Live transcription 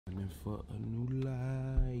Running for a new life.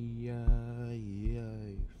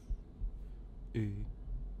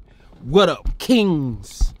 What up,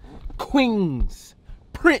 kings, queens,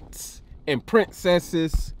 prince, and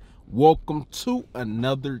princesses? Welcome to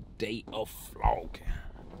another day of vlogging.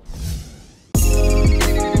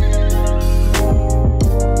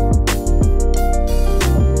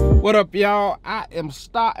 What up, y'all? I am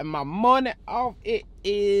starting my morning off. It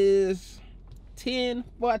is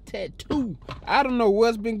 10:42. I don't know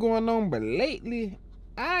what's been going on, but lately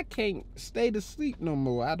I can't stay to sleep no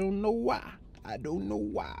more. I don't know why.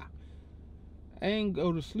 I ain't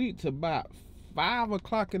go to sleep till about 5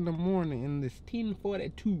 o'clock in the morning, and it's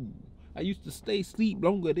 10:42. I used to stay asleep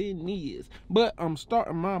longer than this, but I'm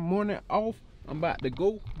starting my morning off. I'm about to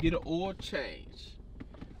go get an oil change.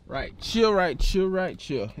 Right, chill.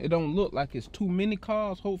 It don't look like it's too many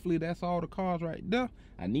cars. Hopefully that's all the cars right there.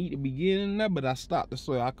 I need to be getting there, but I stopped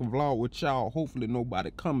so I can vlog with y'all. Hopefully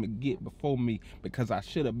nobody come and get before me, because I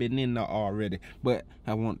should have been in there already. But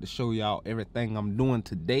I want to show y'all everything I'm doing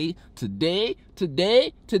today.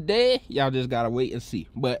 Y'all just gotta wait and see.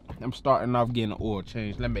 But I'm starting off getting an oil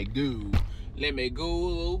change. Let me go. Let me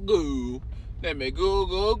go. Let me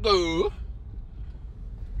go.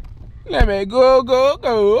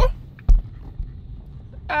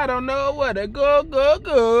 I don't know where to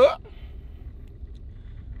go.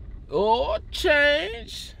 Oil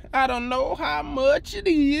change. I don't know how much it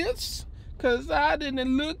is, cause I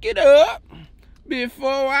didn't look it up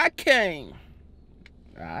before I came.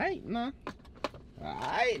 Alright now.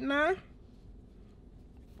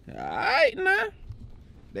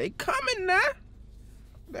 They coming now.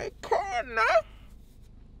 They coming now.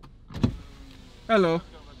 Hello.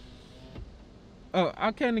 Oh,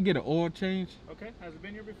 I came to get an oil change. Okay, has it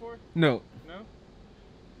been here before? No. No?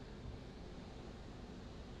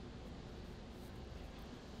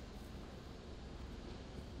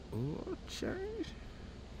 Oil change? Just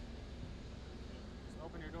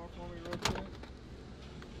open your door for me real quick.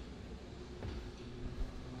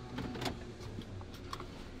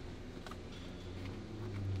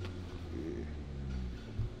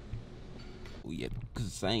 Yeah,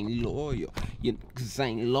 cause I ain't loyal. You cause I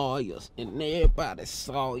ain't lawyers, and everybody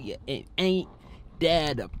saw you, and ain't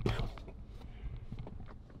that a...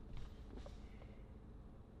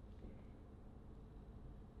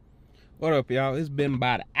 What up, y'all? It's been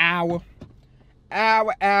about an hour.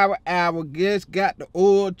 Just got the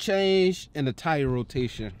oil change and the tire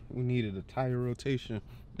rotation. We needed a tire rotation.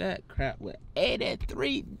 That crap was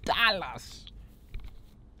 $83.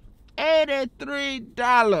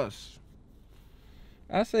 $83.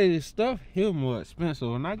 I say this stuff here more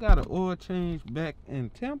expensive. When I got an oil change back in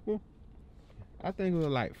Temple, I think it was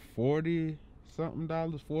like $40-something,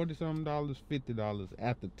 $50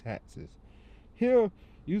 after taxes. Here,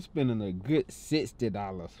 you spending a good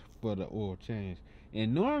 $60 for the oil change.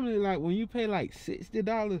 And normally, like, when you pay like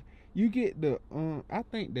 $60, you get the, I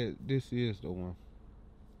think that this is the one.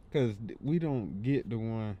 Because we don't get the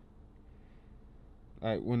one,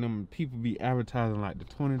 like, when them people be advertising like the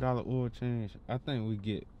 $20 oil change. I think we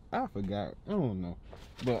get, I forgot, I don't know.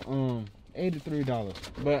 But, $83.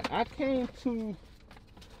 But I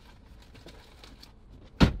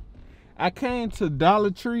came to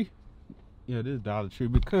Dollar Tree. Yeah, this is Dollar Tree,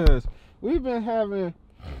 because we've been having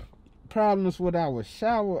problems with our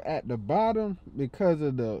shower at the bottom because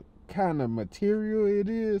of the kind of material it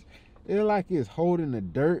is. It's like it's holding the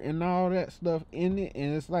dirt and all that stuff in it,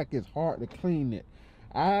 and it's like it's hard to clean it.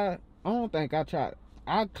 I don't think I tried.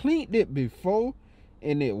 I cleaned it before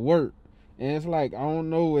and it worked. And it's like, I don't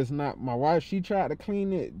know, it's not, my wife, she tried to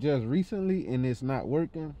clean it just recently and it's not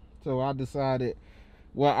working. So I decided,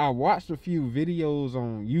 well, I watched a few videos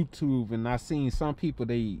on YouTube, and I seen some people,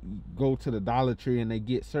 they go to the Dollar Tree and they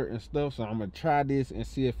get certain stuff. So I'm gonna try this and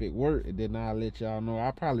see if it worked, and then I'll let y'all know.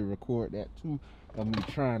 I'll probably record that too of me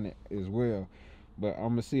trying it as well. But I'm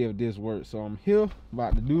gonna see if this works. So I'm here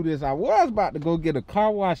about to do this. I was about to go get a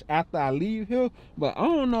car wash after I leave here, but I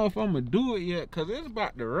don't know if I'm gonna do it yet, because it's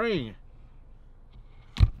about to rain.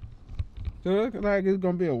 So it looks like it's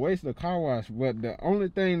gonna be a waste of car wash. But the only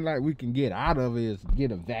thing like we can get out of it is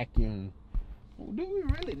get a vacuum. Do we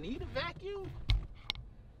really need a vacuum?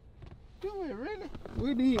 Do we really?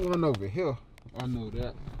 We need one over here. I know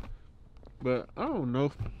that. But I don't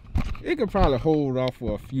know. It could probably hold off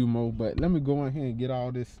for a few more, but let me go in here and get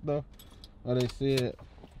all this stuff. What they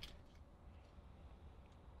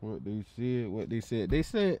said. They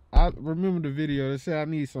said, I remember the video. They said I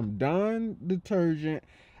need some Dawn detergent.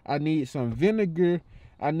 I need some vinegar.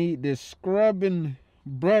 I need this scrubbing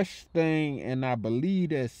brush thing, and I believe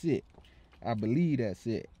that's it.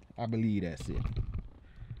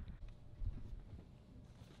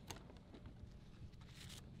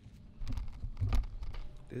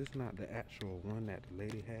 This is not the actual one that the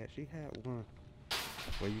lady had. She had one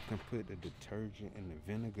where you can put the detergent and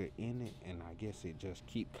the vinegar in it, and I guess it just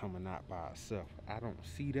keep coming out by itself. I don't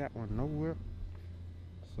see that one nowhere,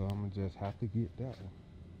 so I'm gonna just have to get that one.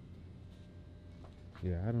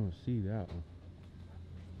 Yeah, I don't see that one.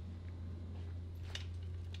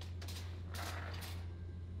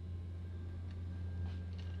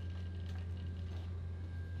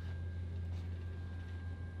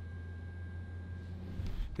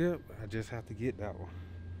 Yep, I just have to get that one.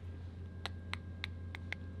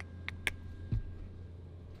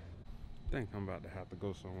 I think I'm about to have to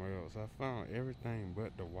go somewhere else. I found everything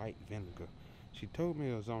but the white vinegar. She told me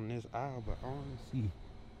it was on this aisle, but I only see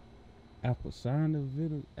apple cider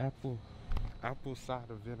vinegar, apple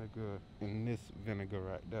cider vinegar in this vinegar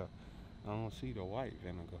right there. I don't see the white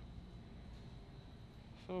vinegar.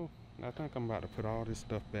 So I think I'm about to put all this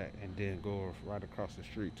stuff back and then go right across the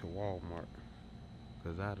street to Walmart,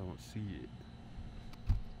 because I don't see it.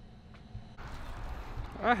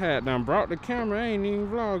 I had done brought the camera, I ain't even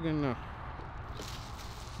vlogging now.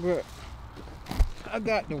 But I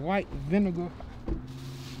got the white vinegar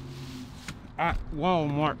at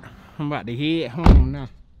Walmart. I'm about to head home now.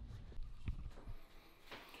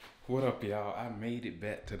 What up, y'all? I made it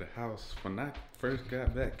back to the house. When I first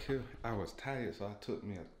got back here, I was tired, so I took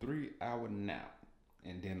me a 3-hour nap.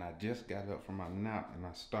 And then I just got up from my nap and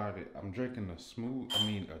I'm drinking a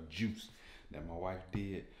juice that my wife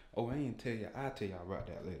did. Oh, I ain't tell you, I'll tell y'all about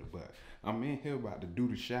that later, but I'm in here about to do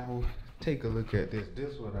the shower. Take a look at this.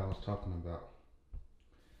 This is what I was talking about.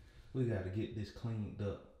 We gotta get this cleaned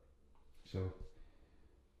up. So,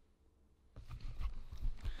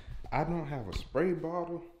 I don't have a spray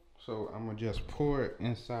bottle, so I'm gonna just pour it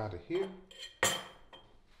inside of here.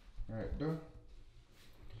 Right there.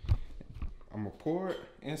 I'm gonna pour it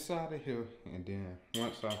inside of here, and then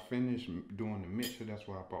once I finish doing the mixture, that's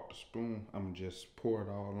why I bought the spoon. I'm gonna just pour it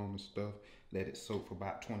all on the stuff, let it soak for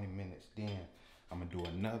about 20 minutes. Then I'm gonna do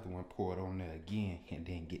another one, pour it on there again, and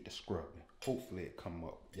then get the scrubbing. Hopefully it come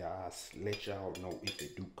up. Y'all, I'll let y'all know if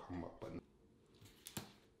it do come up or not.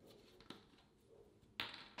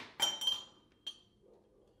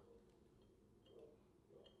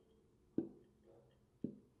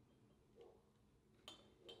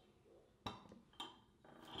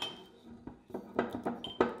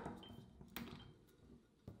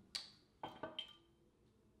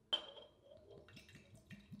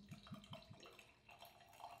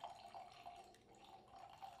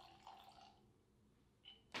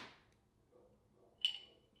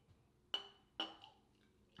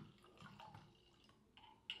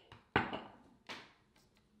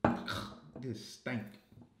 This stink.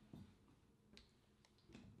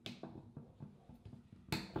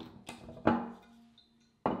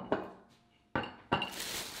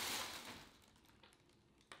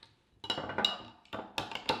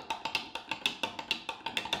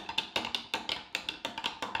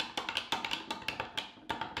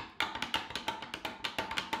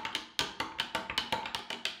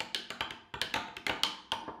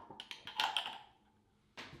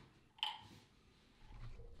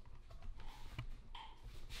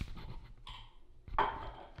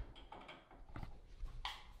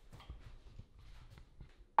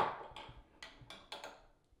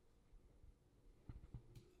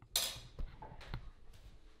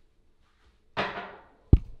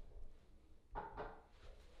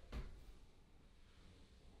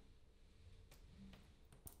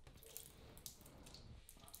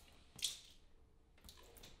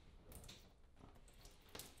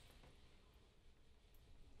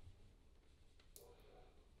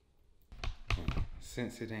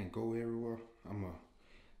 Since it ain't go everywhere, I'm gonna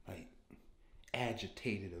like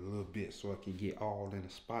agitate it a little bit so I can get all in the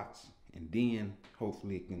spots, and then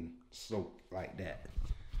hopefully it can soak like that.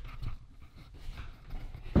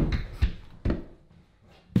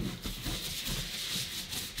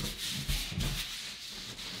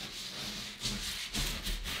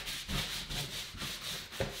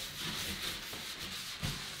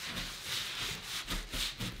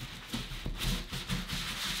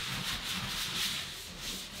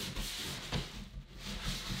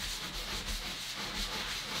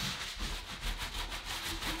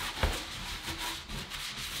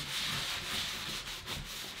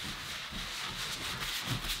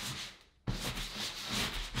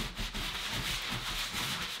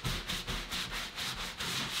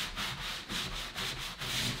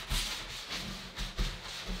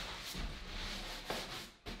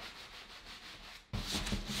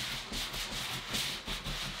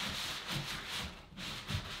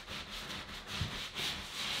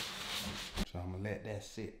 So I'm gonna let that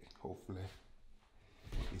sit, hopefully.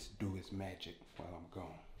 it's do its magic while I'm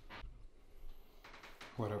gone.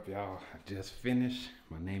 What up, y'all? I just finished.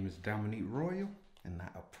 My name is Dominique Royal, and I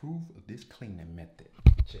approve of this cleaning method.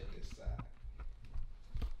 Check this out.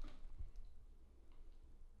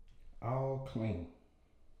 All clean.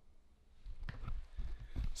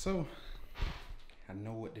 So, I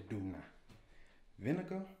know what to do now.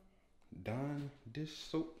 Vinegar, Dawn dish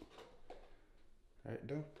soap, right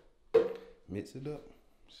there. Mix it up,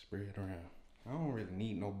 spread it around. I don't really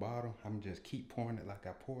need no bottle. I'm just keep pouring it like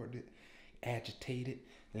I poured it, agitate it,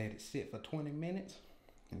 let it sit for 20 minutes,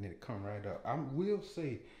 and then it come right up. I will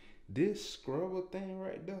say, this scrubber thing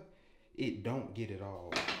right there, it don't get it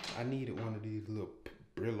all. I needed one of these little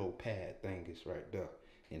Brillo pad thingies right there.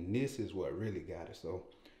 And this is what really got it. So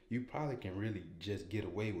you probably can really just get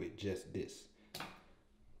away with just this.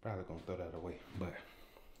 Probably gonna throw that away. But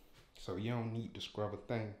so you don't need the scrubber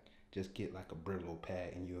thing. Just get like a Brillo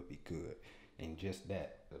pad and you'll be good. And just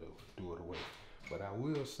that, it'll do it away. But I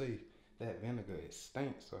will say that vinegar, it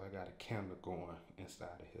stinks, so I got a candle going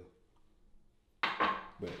inside of here.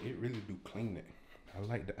 But it really do clean it. I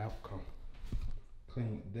like the outcome.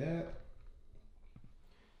 Clean that.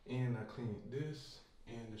 And I cleaned this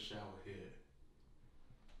and the shower head.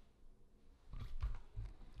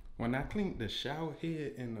 When I cleaned the shower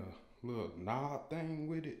head and the little knob thing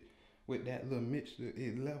with it, with that little mixture,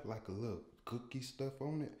 it left like a little cookie stuff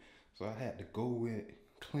on it. So I had to go with,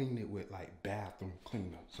 clean it with like bathroom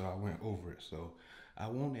cleaner. So I went over it. So I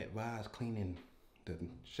won't advise cleaning the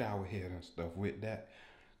shower head and stuff with that.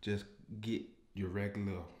 Just get your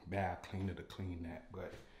regular bath cleaner to clean that.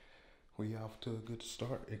 But we off to a good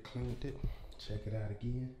start. It cleaned it. Check it out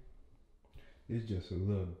again. It's just a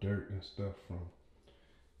little dirt and stuff from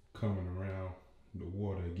coming around the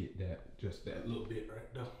water. Get that, just that little bit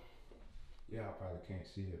right there. Y'all probably can't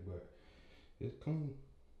see it, but it's clean.